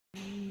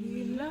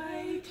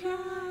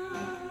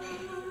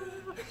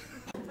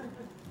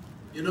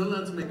You're not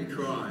allowed to make me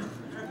cry.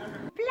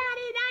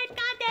 Bloody night,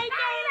 God, they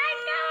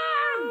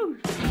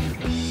go!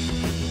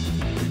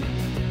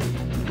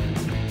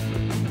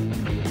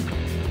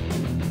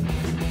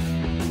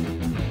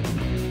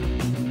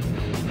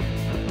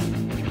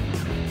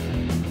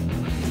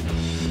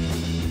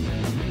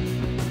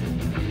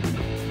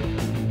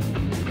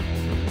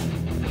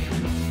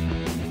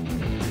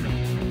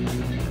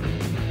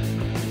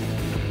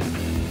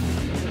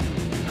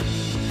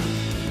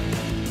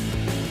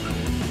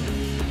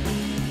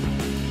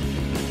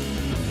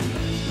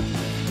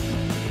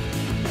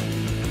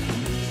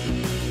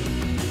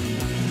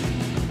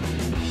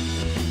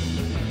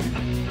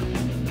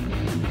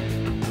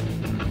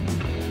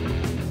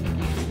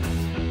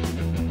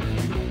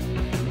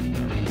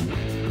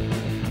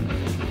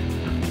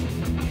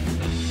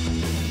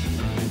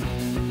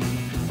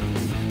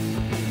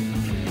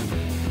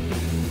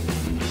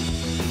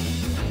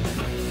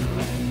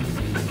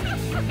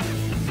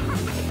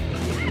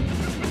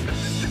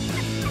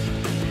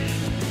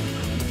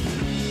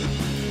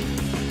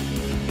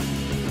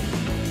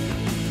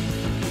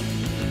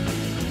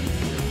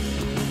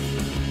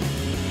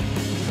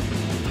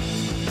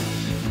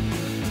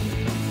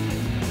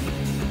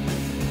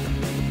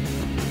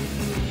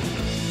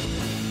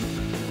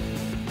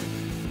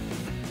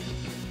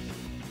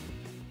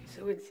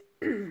 So it's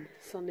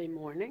Sunday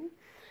morning.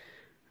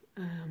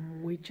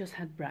 We just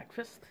had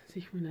breakfast.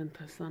 Sigmund and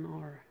Tristan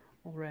are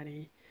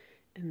already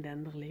in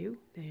Denderleeuw.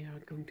 They are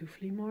going to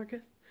flea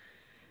market.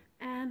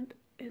 And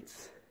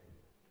it's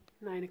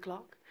 9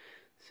 o'clock.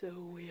 So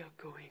we are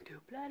going to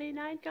bloody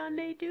night on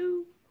day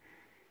 2.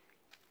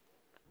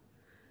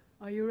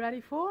 Are you ready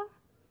for?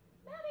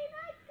 Bloody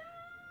night,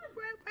 God!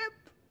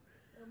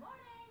 Good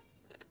morning!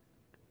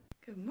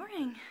 Good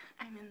morning.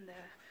 I'm in the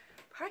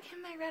Park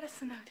in my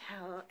Radisson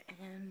Hotel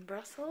in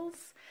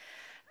Brussels.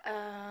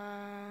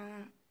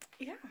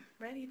 Yeah,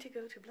 ready to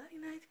go to Bloody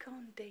Night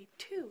Con day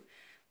 2.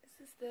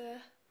 This is the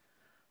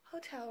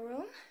hotel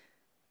room.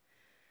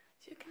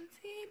 As you can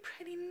see,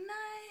 pretty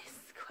nice,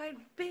 quite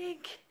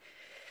big.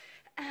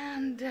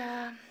 And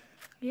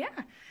yeah,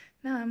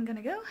 now I'm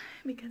gonna go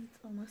because it's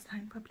almost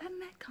time for Bloody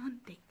Night Con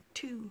day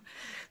 2.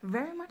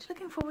 Very much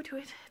looking forward to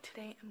it.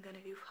 Today I'm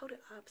gonna do photo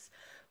ops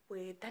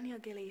with Daniel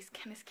Gillies,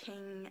 Kenneth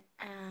King,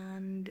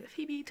 and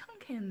Phoebe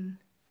Tonkin.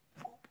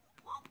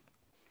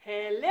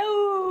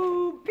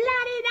 Hello!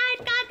 Bloody night,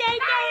 God, they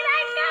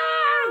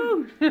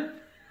go!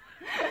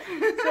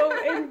 So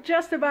in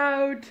just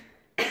about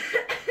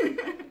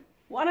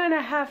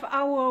 1.5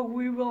 hours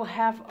we will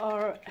have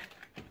our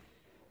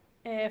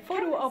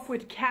photo op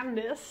with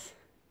Candice.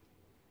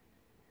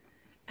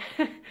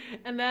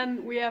 And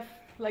then we have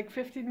like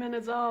 15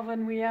 minutes off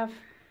and we have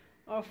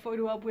our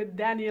photo op with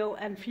Daniel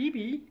and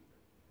Phoebe.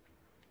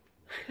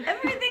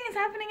 Everything is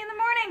happening in the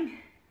morning.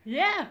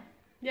 Yeah,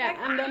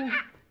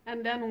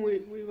 and then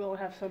we will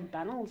have some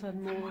panels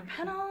and more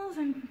Panels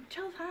and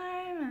chill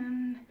time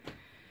and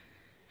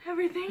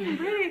everything. I'm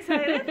really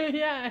excited.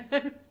 Yeah.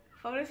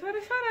 Photos.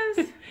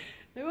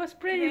 It was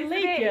pretty Today's the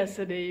late day.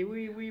 yesterday.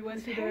 We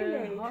went to very the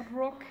late. Hard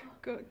Rock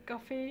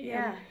Cafe.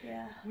 Yeah, and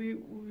yeah.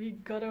 We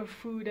got our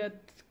food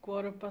at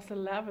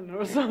 11:15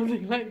 or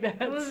something like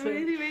that. It was so-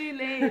 really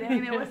late. I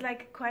mean, it was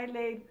like quite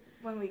late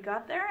when we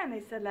got there, and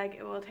they said like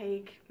it will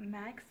take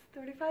max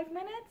 35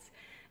 minutes.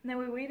 And then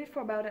we waited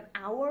for about an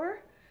hour,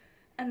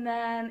 and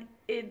then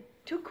it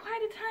took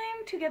quite a time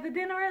to get the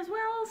dinner as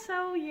well.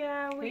 So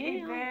yeah, we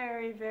ate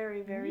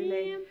very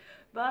late.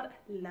 But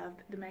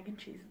loved the mac and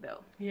cheese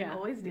though. Yeah,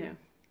 Always do. yeah.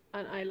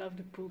 And I love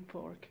the pulled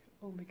pork.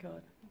 Oh my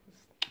god.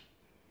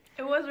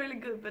 It was really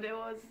good, but it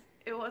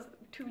was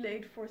too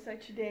late for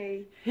such a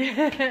day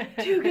Yeah.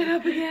 to get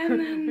up again.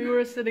 And We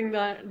were sitting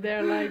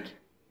there like,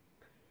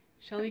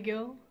 shall we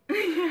go?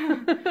 yeah.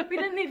 We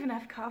didn't even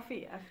have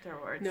coffee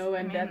afterwards. No, I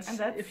and mean, that's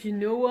if you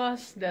know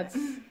us, that's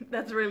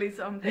that's really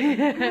something.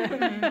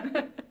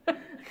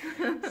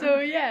 so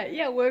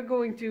yeah, we're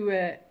going to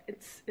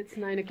it's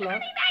 9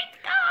 o'clock.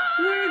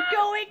 We're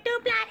going to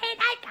bloody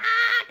night,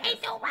 God, they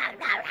go!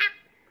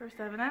 First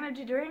I have an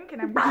energy drink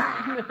and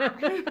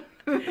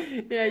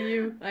Yeah,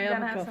 I have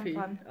Gonna a have some coffee.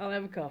 fun. I'll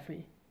have a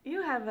coffee.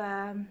 you have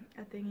a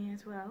thingy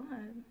as well, a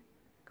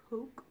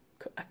Coke.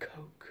 A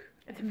Coke.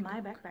 It's in my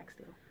backpack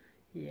still.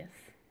 Yes.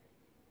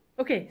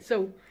 Okay, so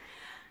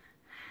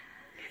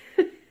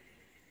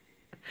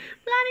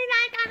Bloody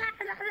night, God!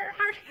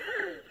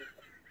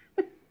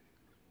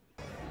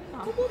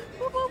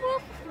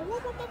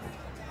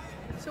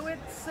 So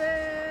it's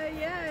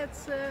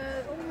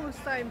almost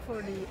time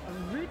for the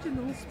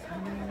original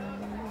spin.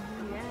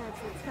 Yeah,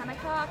 it's 10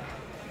 o'clock.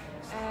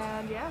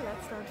 And yeah,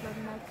 let's start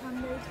Bloody Night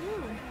Con day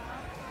 2.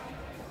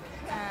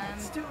 And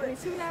Let's do we it.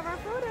 soon have our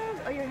photos.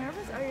 Are you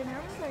nervous? Are you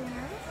nervous? Are you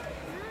nervous?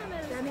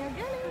 Nervous. Daniel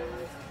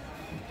Gillies.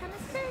 Kind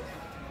of sick.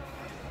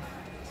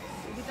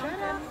 Shut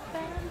up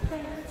and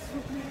dance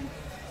with me.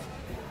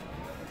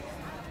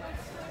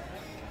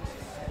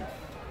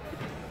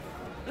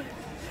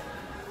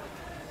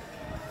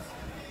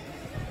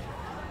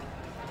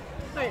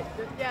 Wait,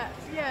 yeah,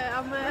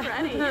 I'm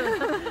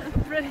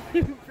ready.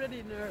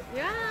 pretty nervous.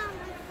 Yeah.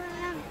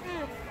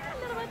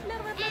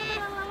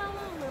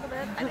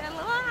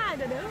 I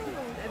don't know.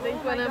 I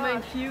think when I'm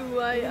in queue,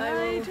 I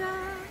will.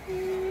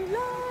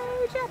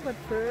 Elijah, but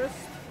first,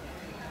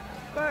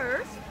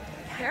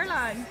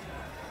 Caroline.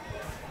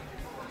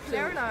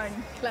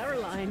 Caroline.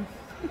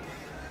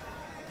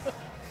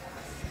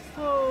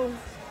 Oh,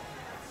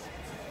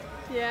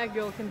 yeah,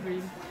 girl can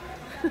dream.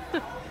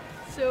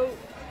 So,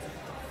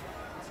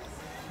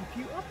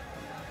 keep you up.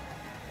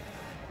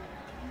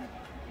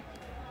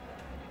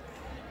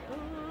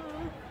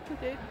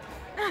 Okay.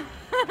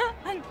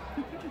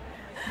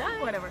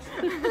 Whatever.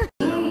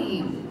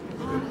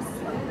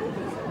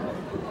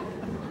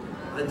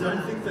 I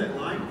don't think they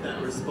like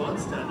that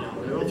response, Daniel.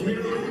 They're all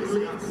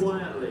Leave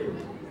quietly.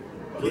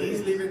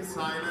 Please leave in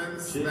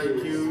silence.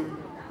 Thank you.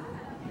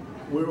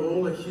 We're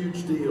all a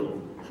huge deal.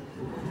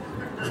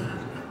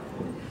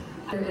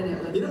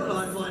 You know what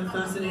I find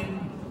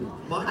fascinating?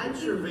 Michael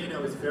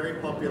Trevino is very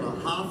popular.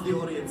 Half the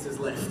audience is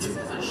left. This is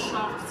a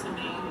shock to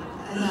me.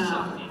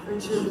 For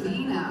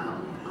Trevino.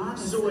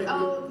 So wait,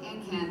 oh,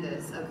 and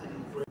Candace. Okay.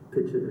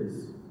 Picture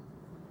this.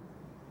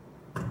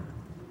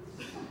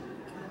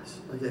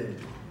 Okay.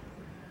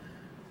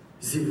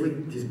 The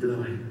wind is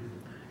blowing.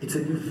 It's a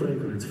new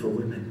fragrance for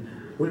women.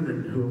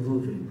 Women who are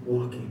moving,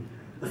 walking.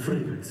 A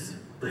fragrance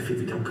by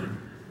Phoebe Duncan.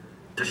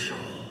 The show.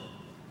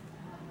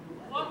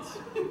 What?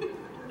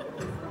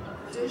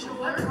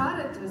 What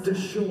product is The it?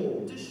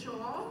 show. The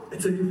shawl?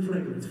 It's a new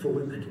fragrance for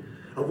women.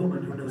 A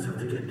woman who knows how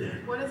to get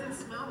there. What does it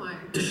smell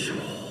like? The show.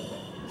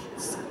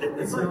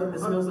 It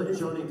smells like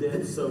Johnny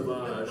Depp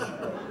Sauvage.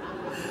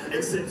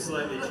 Except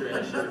slightly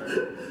trashy.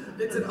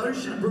 It's an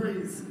ocean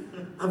breeze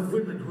of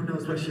women who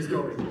knows where she's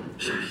going.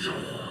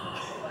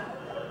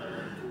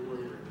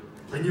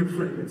 A new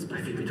fragrance by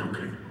Phoebe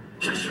Duncan.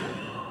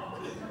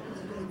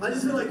 I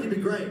just feel like you'd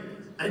be great.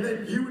 And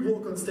then you would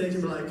walk on stage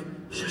and be like,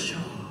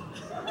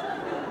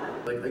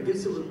 Like, I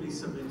guess it would be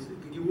something.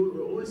 You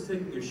were always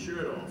taking your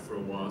shirt off for a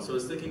while, so I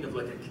was thinking of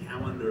like a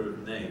calendar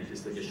of names,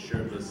 just like a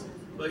shirtless,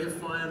 like a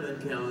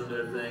fireman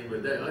calendar thing.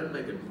 But that, I'd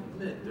make a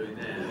mint doing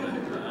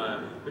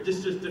that. But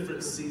just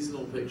different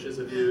seasonal pictures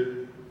of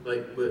you,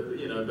 like, but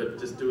you know, but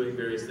just doing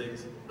various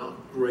things.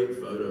 Not great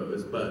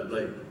photos, but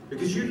like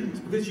because you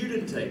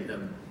didn't take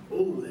them.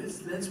 Oh,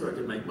 that's where I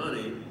could make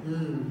money.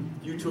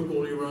 You took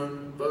all your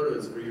own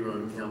photos for your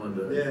own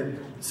calendar. yeah,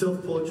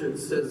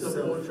 self-portraits.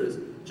 Self-portraits,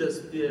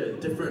 just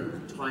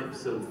different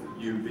types of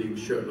you being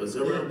shirtless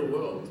around the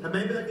world. And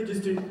maybe I could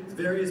just do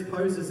various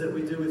poses that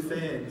we do with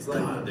fans. Like,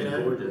 God,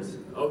 they're gorgeous.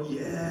 Oh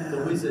yeah.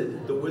 The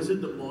wizard. The wizard,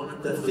 the monocle,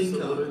 The thinker.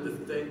 salute, the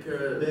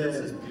thinker. Yeah. This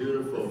is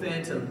beautiful. The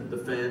phantom. The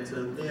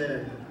phantom.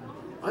 Yeah,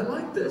 I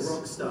like this. The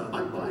rock star.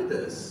 I buy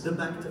this. the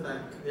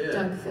back-to-back. Yeah.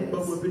 Duck face.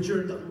 But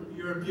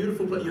you're a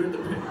beautiful place. You're in the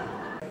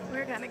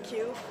We're gonna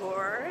queue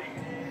for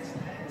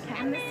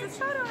Candace's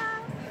photo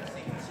op.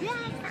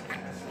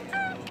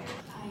 Hi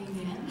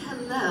again.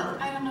 Hello.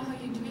 I don't know how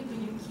you do it, but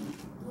you keep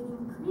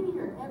getting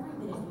prettier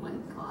every day. Oh my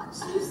gosh.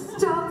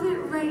 Stop it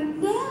right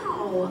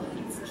now.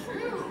 It's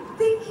true.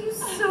 Thank you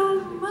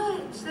so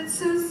much. That's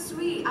so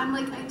sweet. I'm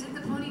like, I did the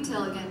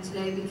ponytail again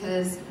today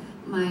because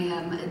my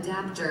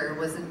adapter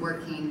wasn't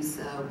working,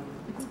 so I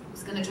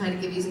was gonna try to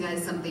give you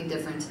guys something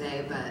different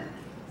today, but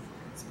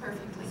It's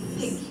perfectly.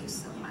 thank you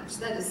so much.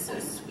 That is so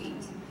sweet.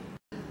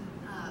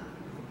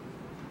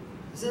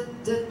 It's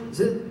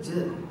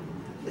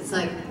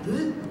like,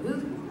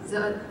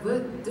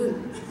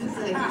 it's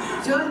like,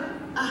 joy.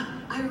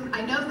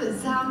 I know the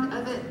sound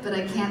of it, but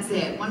I can't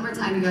say it. One more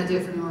time, you gotta do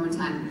it for me one more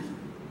time.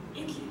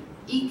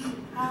 Eek,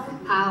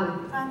 how,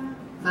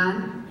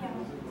 van,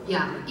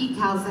 yeah, eek,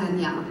 how, van,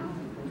 yeah.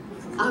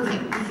 Okay,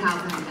 eek, how,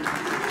 van,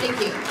 yeah. Thank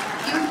you. You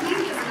would think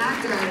as an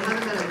actor I'd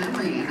have a better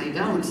memory, and I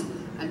don't.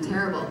 I'm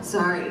terrible.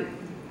 Sorry. We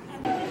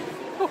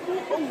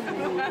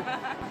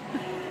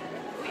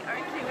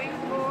are queuing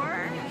for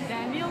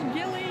Daniel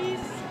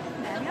Gillies.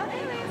 Daniel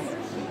Gillies.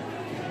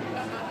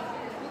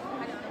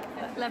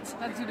 Let's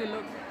do the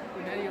look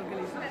for Daniel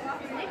Gillies.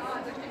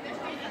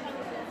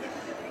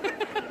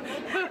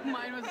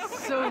 Mine was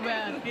so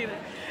bad.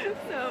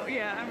 So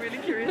yeah, I'm really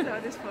curious how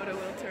this photo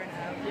will turn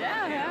out.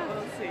 Yeah.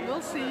 We'll see.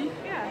 We'll see.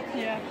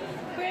 Yeah.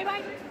 Okay,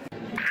 bye.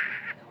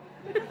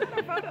 A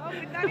photo of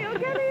with Daniel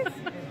Gillies.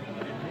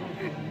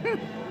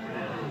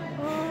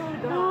 Oh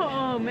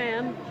god. Oh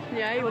man.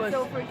 Yeah, he I was was.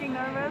 so freaking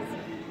nervous.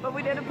 But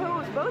we did a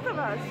pose, both of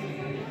us.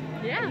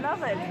 Yeah.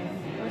 Love it.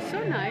 It was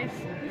so nice.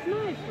 It's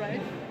nice,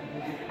 right?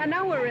 And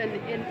now we're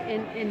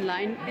in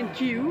line, in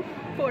queue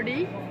for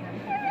the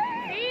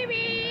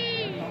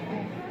baby.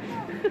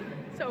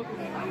 So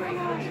cool. Oh my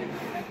gosh.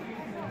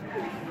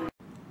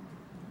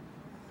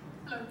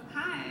 Hello.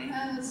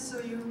 Hi. So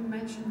you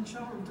mentioned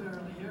Charmed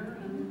earlier,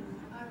 and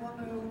I want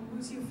to know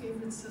who's your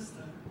favorite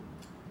sister? Oh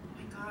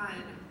my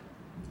god.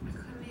 I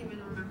couldn't even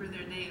remember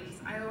their names.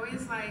 I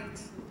always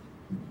liked.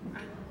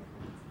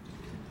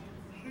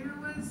 Who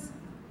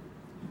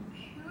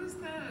was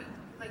the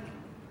like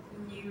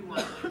new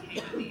one that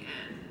came at the end?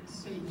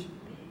 Paige.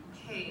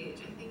 Paige.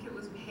 I think it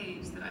was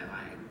Paige that I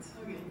liked.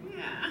 Okay.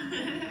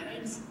 Yeah.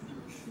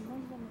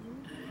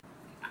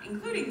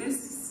 including this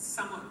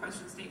somewhat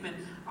question statement,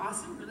 are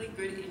some really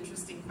good,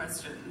 interesting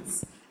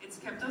questions. It's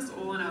kept us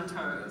all on our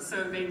toes,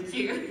 so thank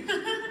you.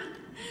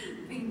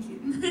 Thank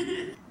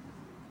you.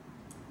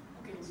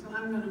 Okay, so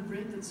I'm going to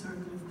break that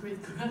circle of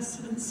great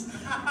questions.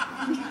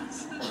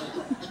 Because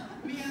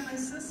me and my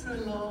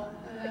sister-in-law,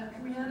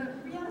 we had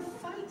a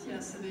fight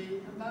yesterday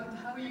about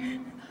how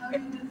you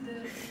did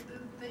the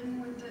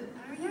thing with the...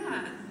 Oh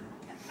yeah.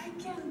 I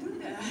can't do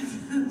that.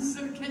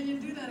 So can you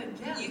do that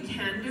again? You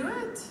can do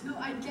it? No,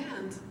 I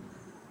can't.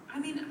 I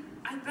mean,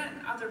 I bet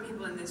other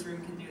people in this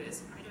room can do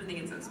this. I don't think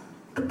it's as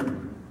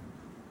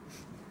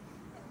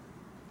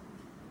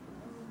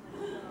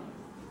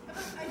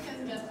I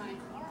can get my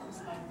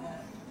arms like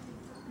that.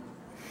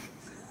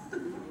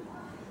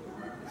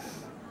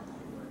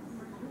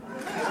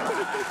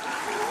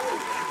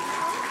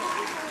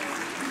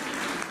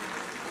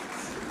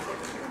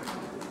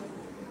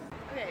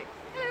 Okay.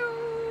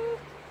 Hello.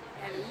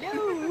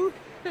 Hello!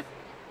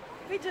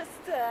 We just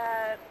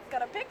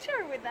got a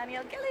picture with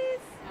Daniel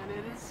Gillies. And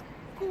it is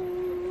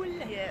cool.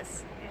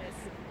 Yes, yes.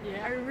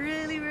 Yeah. I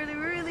really, really,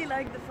 really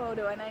like the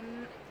photo, and I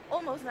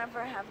almost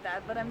never have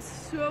that, but I'm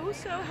so,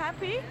 so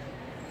happy.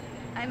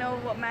 I know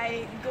what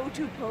my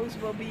go-to pose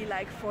will be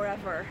like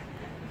forever.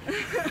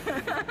 Until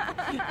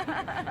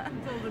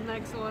the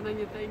next one and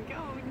you think,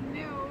 oh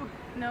no.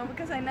 No,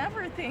 because I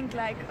never think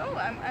like, oh,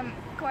 I'm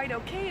quite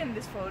okay in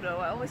this photo.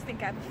 I always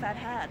think I have a fat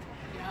head.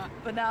 Yeah.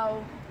 But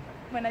now,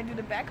 when I do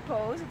the back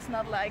pose, it's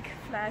not like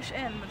flash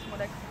in, it's more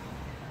like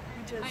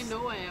just... I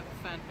know I have a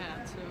fat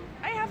head, so...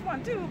 I have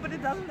one too, but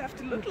it doesn't have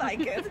to look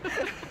like it.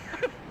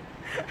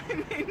 I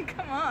mean,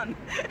 come on.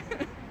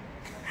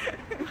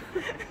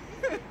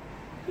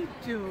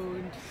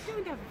 You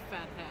don't have a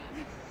fat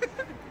head.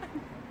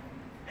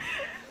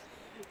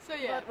 So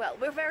yeah. But well,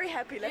 we're very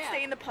happy. Let's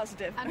stay in the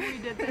positive. And we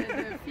did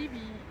the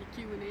Phoebe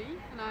Q&A,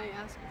 and I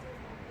asked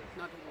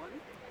not one,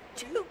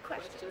 two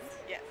questions.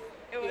 Yes,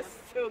 it was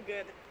so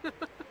good.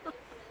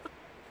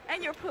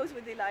 And your pose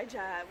with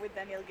Elijah, with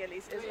Daniel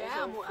Gillies, is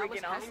also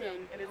freaking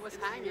awesome. It is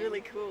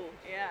really cool.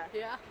 Yeah.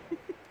 Yeah.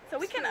 So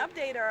we can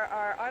update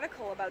our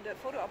article about the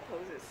photo op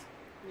poses.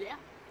 Yeah.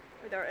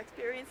 With our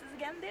experiences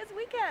again this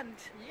weekend.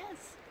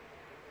 Yes.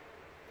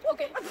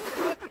 Okay.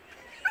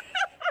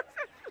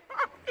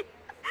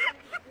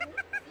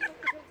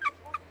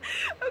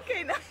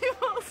 Okay, now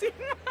you've all seen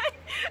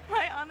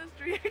my honest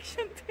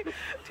reaction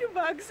to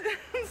bugs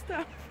and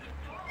stuff.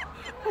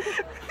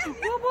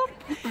 Whoop, whoop.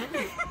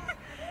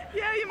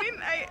 Yeah, you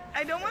mean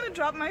I don't want to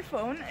drop my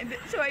phone,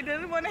 so I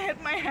didn't want to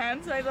hit my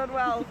hand, so I thought,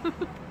 well,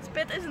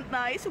 spit isn't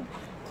nice.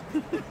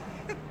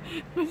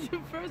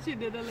 First you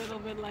did a little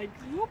bit like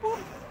whoop whoop.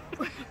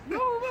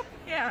 Whoop, whoop.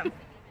 Yeah,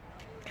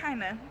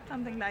 kinda,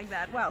 something like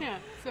that. Well, yeah,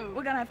 so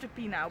we're gonna have to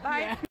pee now. Bye.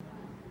 Yeah.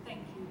 Thank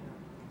you.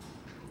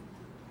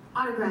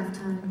 Autograph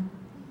time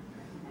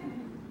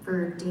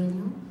for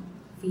Daniel,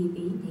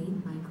 Phoebe,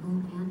 Nate,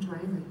 Michael, and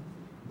Riley.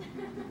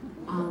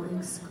 All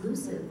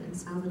exclusive in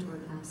Salvatore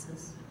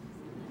passes.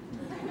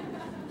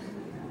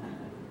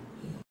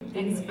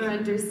 Thanks for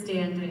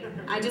understanding.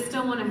 I just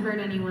don't want to hurt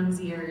anyone's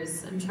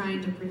ears. I'm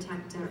trying to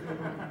protect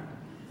everyone.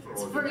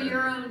 It's for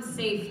your own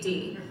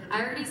safety.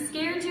 I already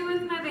scared you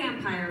with my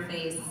vampire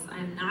face.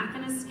 I'm not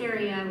going to scare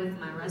you with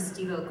my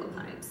rusty vocal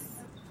pipes.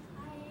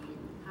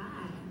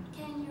 Hi.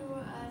 Can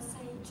you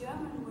say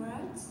German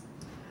words?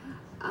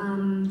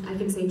 I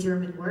can say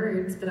German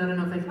words, but I don't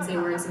know if I can say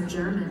words in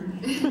German.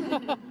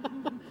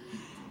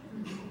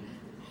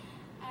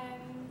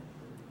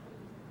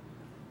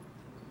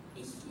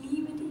 Ich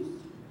liebe dich.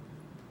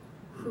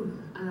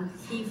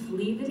 Ich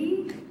liebe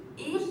dich?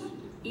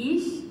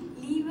 Ich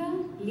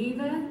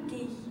liebe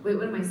dich. Wait,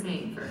 what am I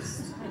saying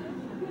first?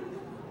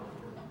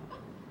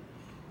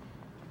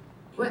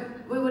 What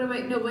am I,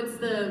 no, what's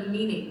the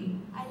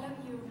meaning? I love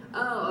you.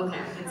 Oh, okay,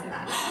 I can say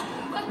that.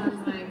 I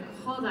was like,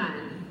 hold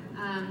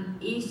on.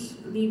 Ich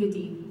liebe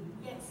dich.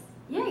 Yes.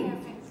 Yay,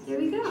 Perfect. there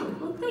we go.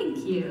 Well, thank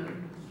you.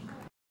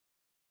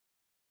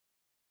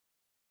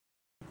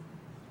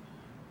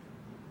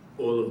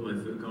 All of my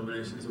food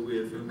combinations are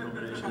weird food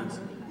combinations.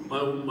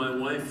 My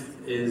wife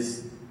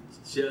is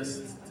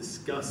just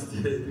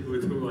disgusted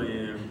with who I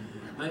am.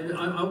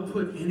 I'll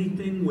put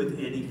anything with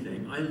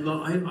anything. I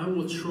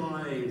will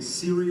try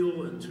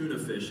cereal and tuna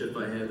fish if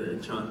I had a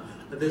chance.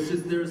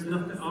 There's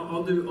nothing.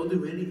 I'll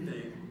do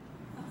anything.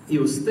 ¿Y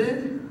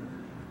usted?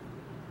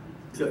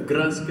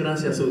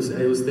 Gracias a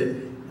usted.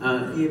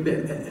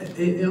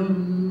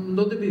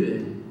 ¿Dónde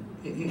vive?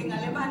 En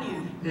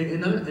Alemania.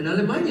 En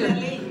Alemania.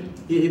 Berlín.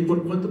 ¿Y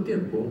por cuánto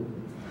tiempo?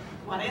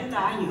 40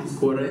 años.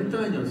 40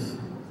 años.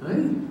 Ay,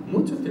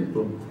 mucho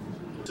tiempo.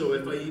 So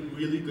if I eat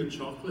really good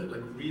chocolate,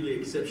 like really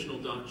exceptional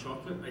dark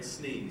chocolate, I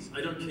sneeze.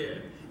 I don't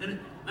care. And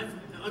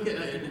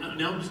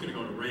now I'm just going to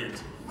go on a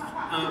rant.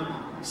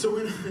 So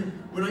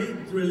when I eat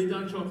really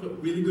dark chocolate,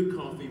 really good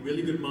coffee,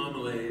 really good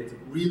marmalade,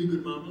 really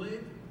good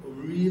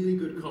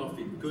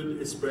coffee, good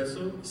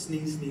espresso,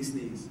 sneeze, sneeze,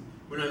 sneeze.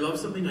 When I love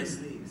something, I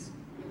sneeze.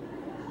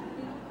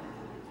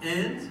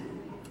 And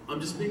I'm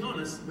just being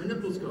honest, my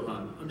nipples go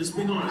hard. I'm just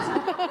being honest.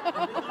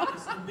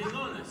 I'm being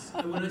honest.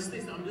 honest. When I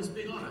sneeze, I'm just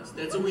being honest.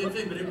 That's a weird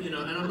thing, but and I'm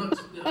not. I don't know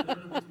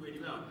if it's weird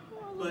you out,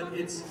 but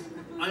it's.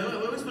 I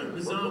always find it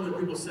bizarre when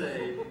people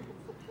say,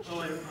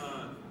 "Oh,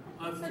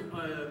 I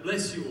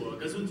bless you," or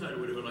 "Gesundheit," or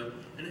whatever. Like,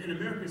 and in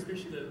America,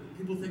 especially,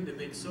 people think they're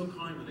being so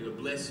kind when they go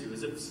 "bless you,"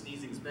 as if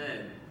sneezing's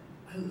bad.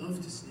 I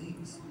love to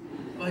sneeze.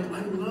 Like,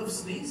 I love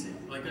sneezing.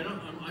 Like,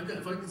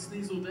 if I could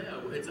sneeze all day,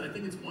 I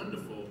think it's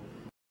wonderful.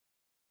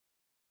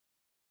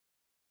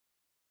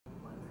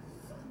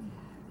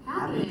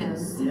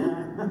 Happiness.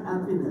 Yeah,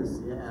 happiness.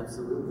 Yeah,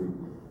 absolutely.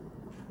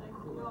 Like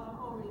you are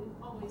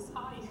always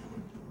high.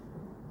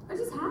 Or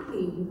just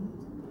happy.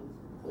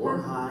 Or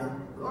high.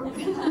 Or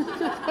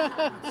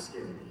Just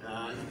kidding.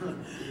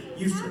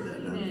 You said that,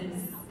 no?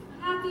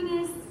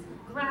 Happiness,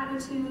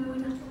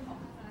 gratitude,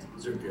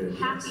 Those are good.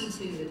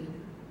 happitude,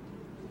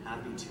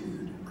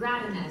 Happitude.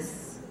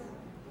 gratiness.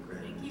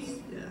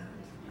 Gratitude. Yeah.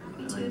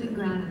 Happitude and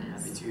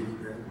gratiness. Happitude and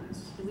gratiness.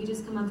 Did we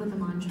just come up with a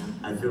mantra?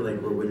 I feel like,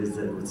 what is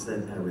that? What's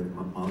that with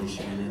Molly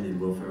Shannon and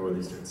Will Ferrell where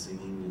they start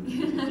singing?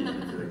 And I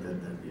feel like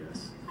that'd be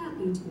us.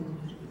 Happitude.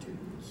 Happitude.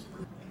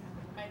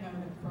 I know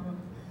that from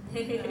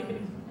and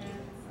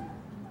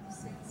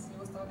since he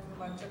was talking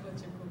about chocolate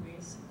chip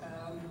cookies,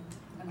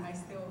 and I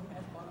still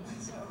have one,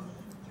 so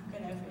you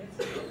can have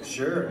it.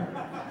 Sure.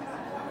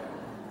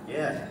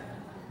 Yeah.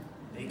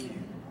 Thank you.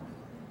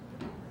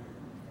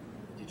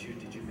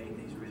 Did you make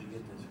these? Where'd you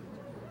get this from?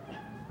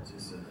 Is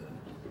this a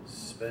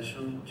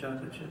special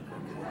chocolate chip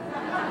cookie?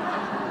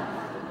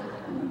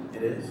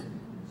 It is?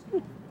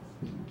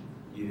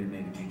 You didn't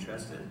make it. Do you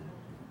trust it?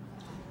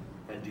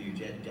 Have you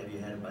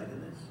had a bite of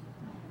this?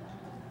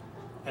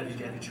 Have you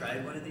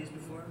tried one of these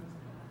before?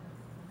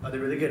 Oh, they're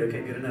really good.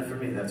 Okay, good enough for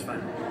me. That's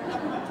fine.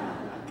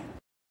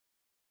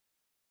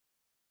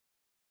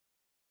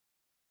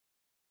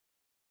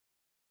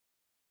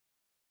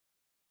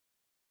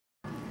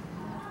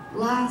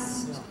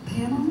 Last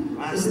panel?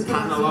 Last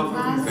panel of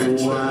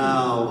adventure.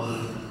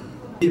 Wow.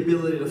 The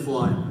ability to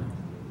fly.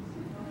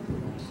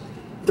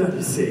 Don't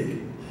be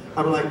sick.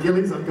 I'm like,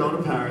 Gillies, I'm going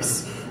to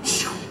Paris.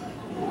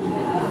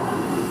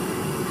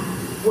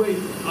 Wait,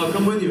 I'll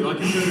come with you. I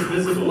can turn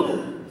invisible.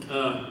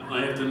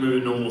 I have to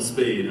move at normal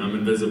speed. I'm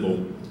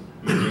invisible.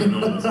 Moving at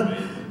normal speed.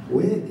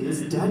 Where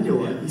is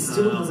Daniel? He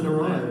still hasn't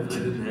arrived. I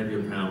didn't have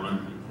your power.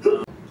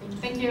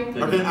 Thank you.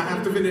 Okay, I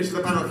have to finish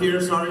the panel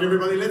here. Sorry,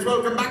 everybody. Let's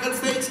welcome back on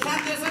stage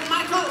Candice and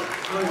Michael.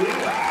 Oh,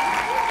 yeah.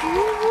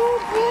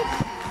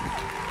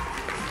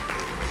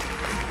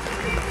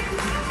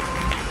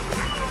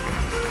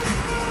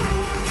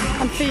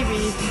 I'm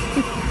Phoebe.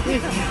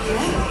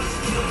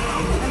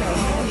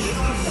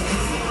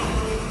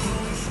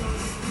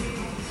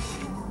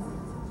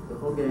 The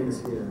whole gang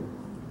is here.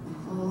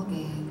 Whole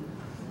gang.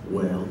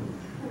 Well.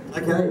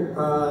 Okay,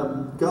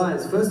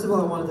 guys, first of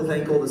all, I wanted to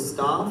thank all the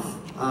staff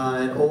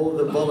and all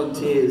the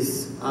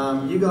volunteers.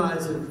 You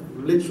guys have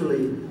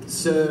literally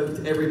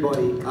served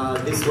everybody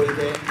this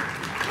weekend.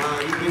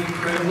 You've been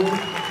incredible.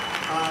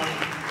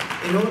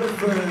 In order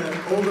for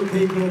all the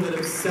people that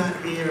have sat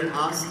here and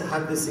us to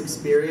have this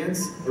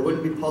experience, it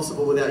wouldn't be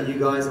possible without you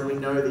guys, and we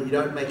know that you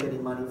don't make any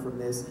money from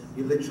this.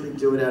 You literally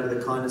do it out of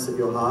the kindness of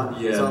your heart.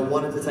 Yeah. So I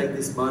wanted to take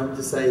this moment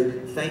to say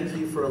thank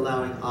you for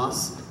allowing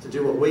us to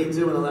do what we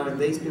do and allowing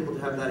these people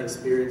to have that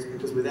experience,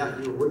 because without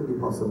you it wouldn't be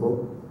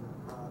possible.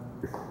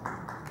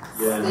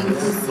 Yeah. Thank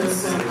you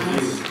so much.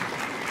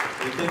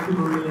 And thank you,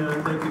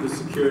 Marina. Thank you to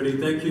security.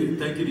 Thank you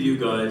to you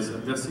guys.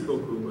 Merci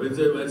beaucoup.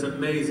 It's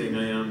amazing.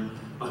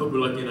 I hope we're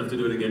lucky enough to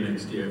do it again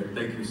next year.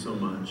 Thank you so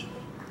much.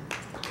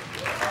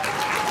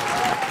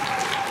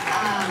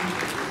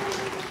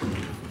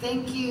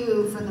 Thank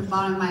you from the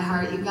bottom of my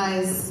heart. You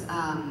guys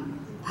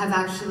have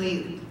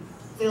actually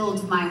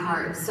filled my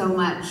heart so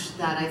much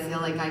that I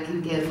feel like I can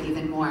give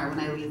even more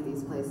when I leave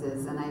these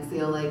places. And I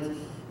feel like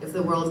if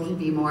the world could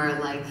be more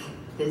like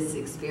this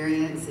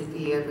experience, it'd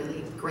be a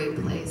really great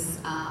place.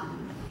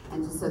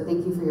 And just so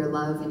thank you for your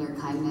love and your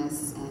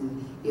kindness,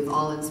 and you've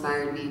all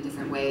inspired me in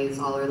different ways,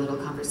 all our little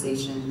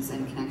conversations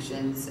and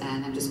connections,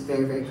 and I'm just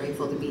very, very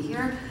grateful to be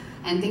here.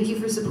 And thank you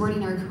for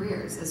supporting our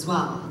careers as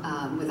well.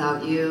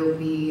 Without you,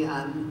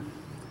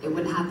 it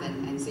wouldn't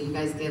happen, and so you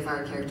guys give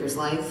our characters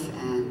life,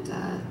 and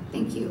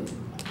thank you.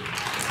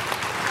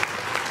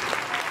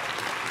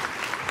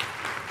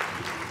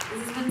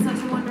 This has been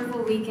such a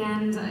wonderful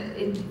weekend.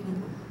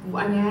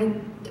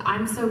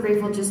 I'm so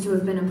grateful just to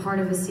have been a part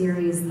of a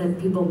series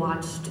that people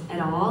watched at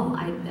all.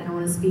 I don't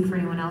want to speak for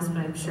anyone else, but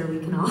I'm sure we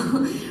can all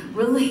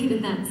relate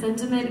in that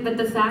sentiment. But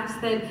the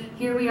fact that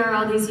here we are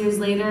all these years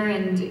later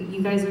and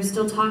you guys are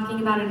still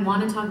talking about it and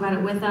want to talk about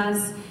it with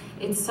us,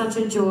 it's such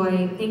a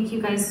joy. Thank you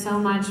guys so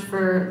much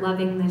for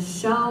loving this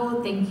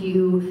show. Thank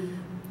you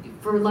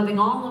for loving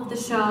all of the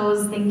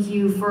shows. Thank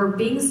you for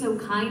being so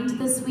kind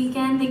this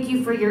weekend. Thank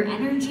you for your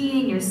energy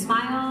and your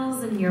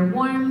smiles and your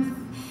warmth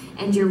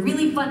and your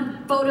really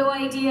fun photo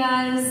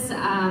ideas.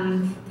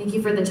 Thank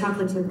you for the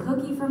chocolate chip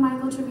cookie from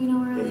Michael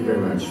Trevino earlier. Thank you very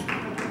much.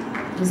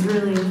 It was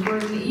really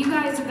important. You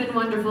guys have been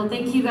wonderful.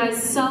 Thank you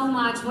guys so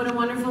much. What a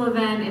wonderful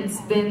event.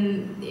 It's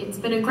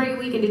been a great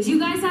weekend. Did you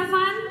guys have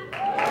fun?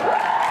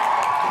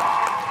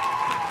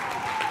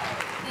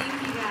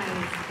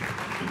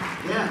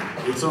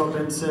 that's all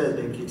been said.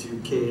 Thank you to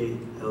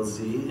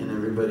KLZ and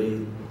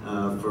everybody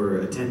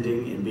for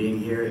attending and being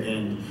here.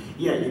 And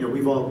yeah, you know,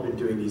 we've all been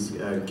doing these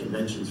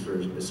conventions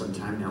for some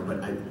time now,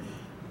 but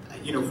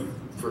you know,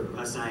 for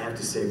us, I have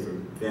to say, for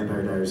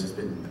Vampire Diaries has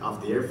been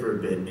off the air for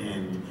a bit,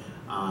 and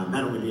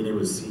not only being able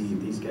to see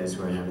these guys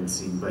who I haven't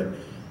seen, but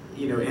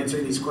you know,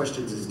 answering these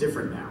questions is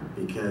different now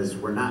because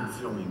we're not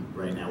filming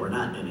right now. We're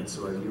not in it,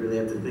 so you really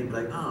have to think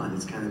like, oh, and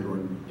it's kind of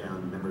going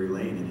down memory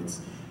lane, and it's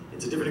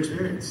a different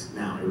experience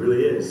now. It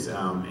really is,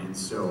 and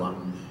so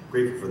I'm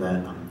grateful for that.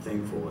 I'm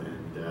thankful,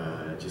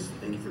 and just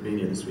thank you for being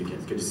here this weekend.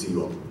 It's good to see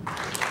you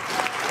all.